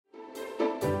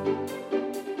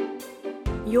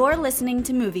You're listening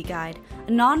to Movie Guide,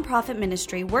 a non-profit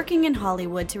ministry working in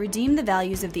Hollywood to redeem the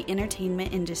values of the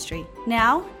entertainment industry.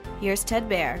 Now, here's Ted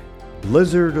Baer.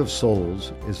 Blizzard of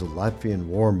Souls is a Latvian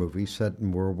war movie set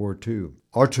in World War II.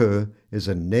 Artur is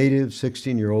a native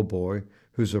 16-year-old boy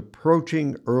who's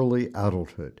approaching early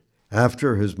adulthood.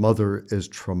 After his mother is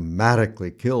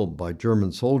traumatically killed by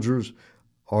German soldiers,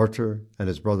 Artur and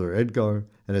his brother Edgar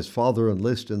and his father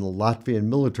enlist in the Latvian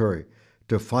military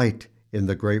to fight in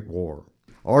the Great War.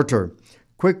 Artur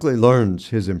quickly learns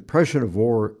his impression of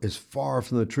war is far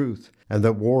from the truth and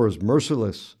that war is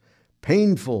merciless,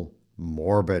 painful,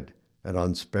 morbid, and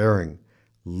unsparing.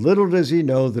 Little does he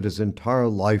know that his entire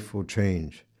life will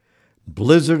change.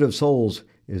 Blizzard of Souls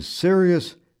is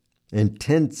serious,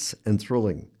 intense, and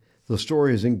thrilling. The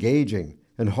story is engaging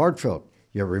and heartfelt,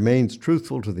 yet remains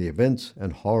truthful to the events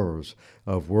and horrors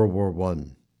of World War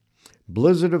I.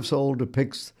 Blizzard of Souls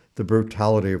depicts the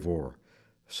brutality of war,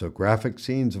 so graphic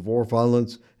scenes of war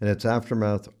violence and its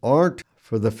aftermath aren't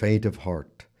for the faint of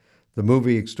heart. The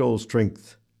movie extols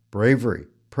strength, bravery,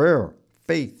 prayer,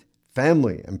 faith,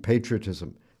 family, and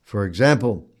patriotism. For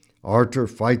example, Artur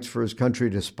fights for his country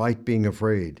despite being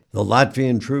afraid. The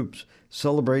Latvian troops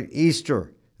celebrate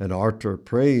Easter, and Artur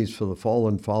prays for the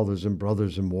fallen fathers and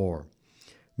brothers in war.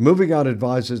 Movie Guide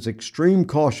advises extreme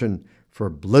caution for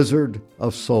Blizzard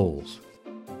of Souls.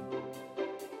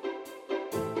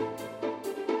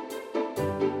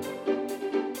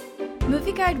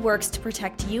 Movie Guide works to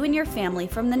protect you and your family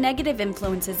from the negative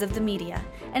influences of the media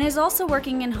and is also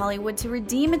working in Hollywood to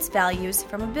redeem its values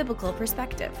from a biblical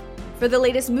perspective. For the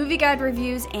latest Movie Guide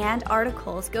reviews and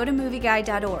articles, go to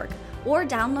movieguide.org or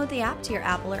download the app to your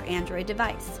Apple or Android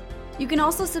device. You can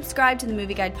also subscribe to the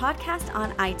Movie Guide podcast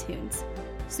on iTunes.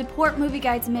 Support Movie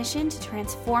Guide's mission to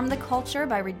transform the culture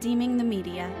by redeeming the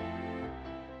media.